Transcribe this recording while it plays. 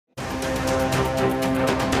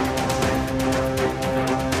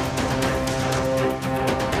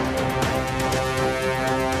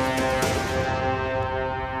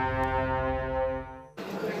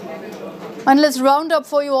And let's round up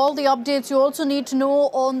for you all the updates you also need to know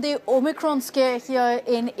on the Omicron scare here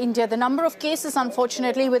in India. The number of cases,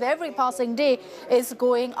 unfortunately, with every passing day is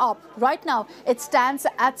going up. Right now, it stands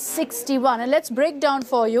at 61. And let's break down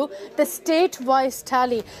for you the state-wise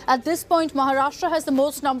tally. At this point, Maharashtra has the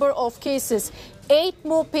most number of cases. 8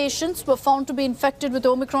 more patients were found to be infected with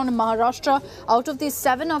Omicron in Maharashtra. Out of these,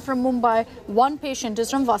 7 are from Mumbai. 1 patient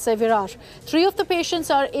is from Vasai Virar. 3 of the patients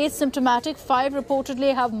are asymptomatic. 5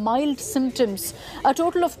 reportedly have mild symptoms. A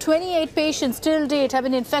total of 28 patients till date have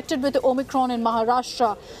been infected with Omicron in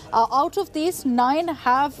Maharashtra. Out of these, 9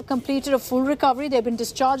 have completed a full recovery. They've been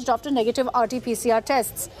discharged after negative RT-PCR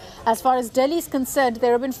tests. As far as Delhi is concerned,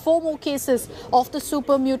 there have been 4 more cases of the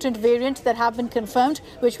super mutant variant that have been confirmed,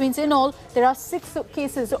 which means in all, there are 6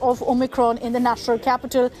 cases of Omicron in the national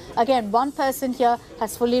capital. Again, 1 person here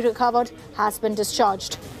has fully recovered, has been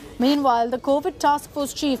discharged. Meanwhile, the COVID task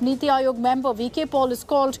force chief, Niti Aayog member VK Paul, has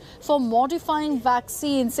called for modifying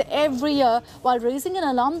vaccines every year while raising an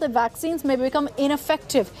alarm that vaccines may become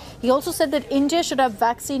ineffective. He also said that India should have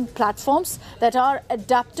vaccine platforms that are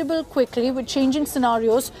adaptable quickly with changing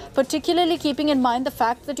scenarios, particularly keeping in mind the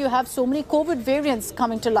fact that you have so many COVID variants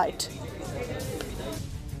coming to light.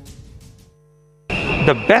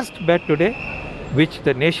 The best bet today, which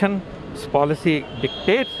the nation's policy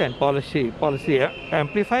dictates and policy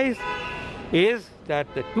amplifies, is that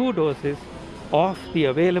the 2 doses of the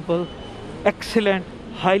available excellent,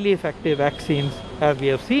 highly effective vaccines, as we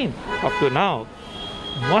have seen up to now,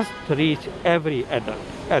 must reach every adult.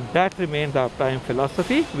 And that remains our prime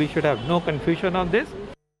philosophy. We should have no confusion on this.